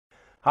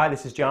Hi,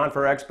 this is John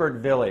for Expert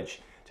Village.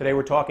 Today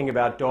we're talking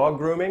about dog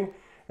grooming,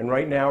 and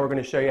right now we're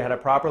going to show you how to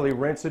properly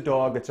rinse a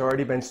dog that's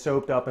already been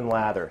soaped up and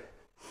lathered.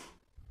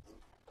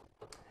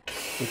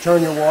 You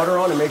turn your water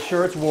on and make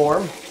sure it's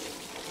warm.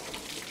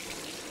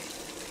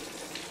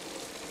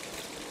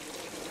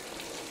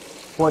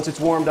 Once it's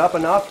warmed up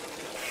enough,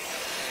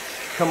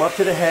 come up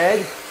to the head.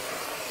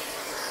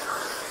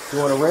 You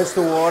want to rinse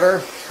the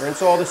water,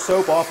 rinse all the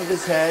soap off of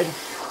his head.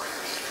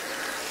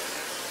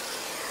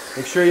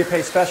 Make sure you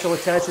pay special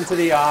attention to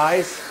the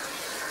eyes.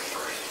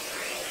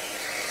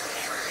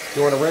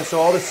 You want to rinse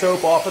all the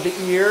soap off of the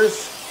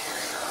ears,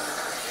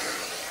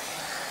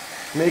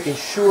 making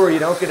sure you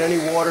don't get any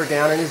water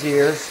down in his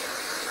ears.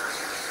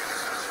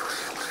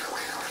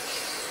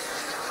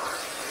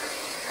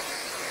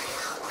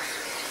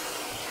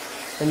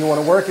 And you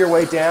want to work your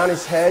way down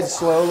his head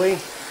slowly.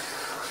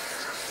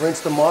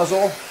 Rinse the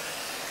muzzle,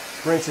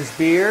 rinse his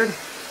beard.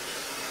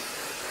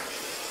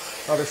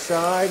 Other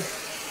side.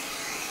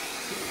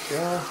 There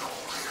we go.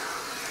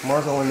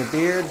 Muzzle in the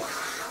beard.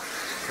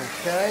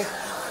 Okay.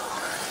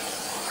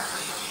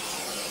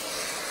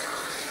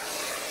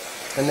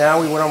 And now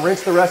we want to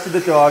rinse the rest of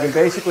the dog, and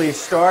basically you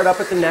start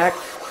up at the neck,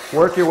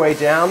 work your way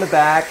down the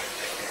back.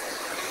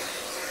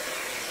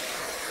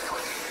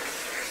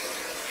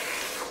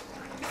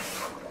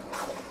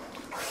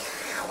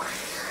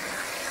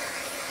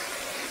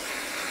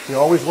 You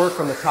always work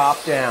from the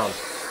top down.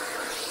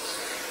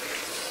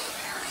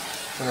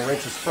 I'm going to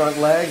rinse his front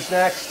legs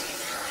next.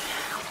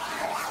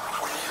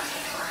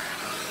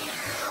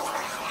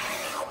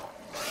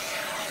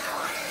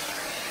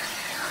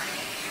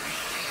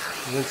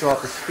 Rinse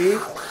off his feet.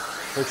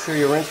 Make sure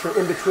you rinse from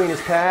in between his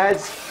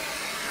pads.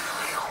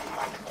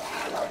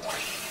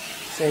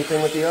 Same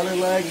thing with the other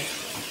leg.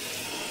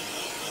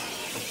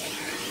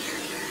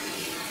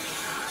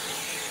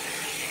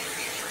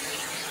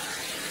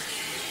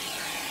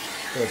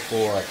 Good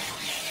boy.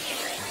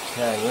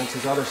 Okay, rinse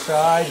his other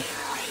side.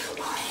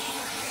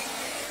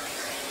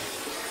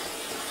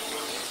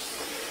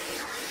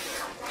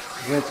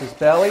 Rinse his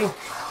belly.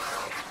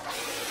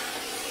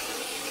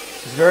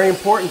 It's very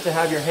important to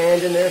have your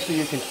hand in there so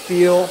you can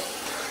feel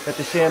that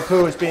the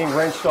shampoo is being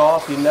rinsed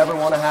off. You never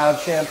want to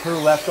have shampoo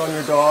left on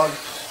your dog.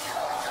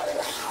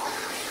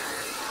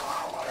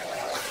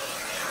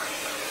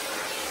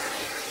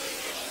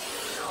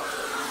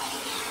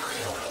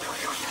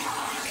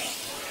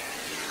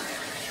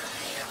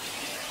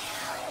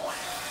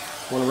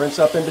 You want to rinse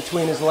up in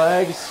between his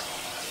legs.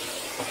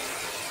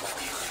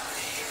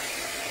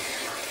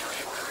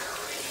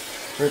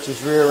 Rinse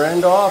his rear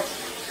end off.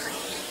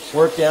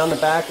 Work down the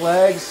back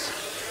legs.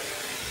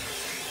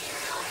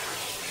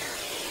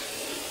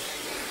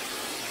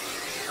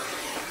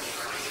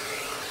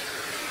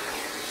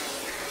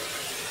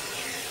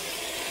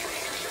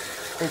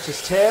 Rinse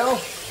his tail.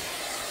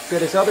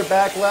 Get his other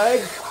back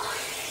leg.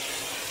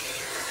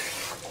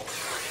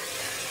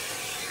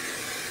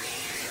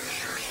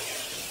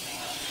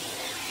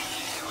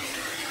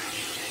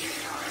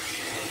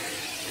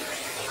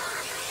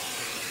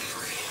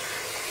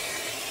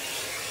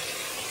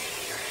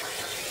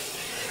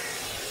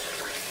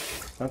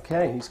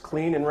 Okay, he's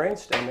clean and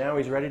rinsed, and now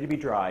he's ready to be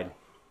dried.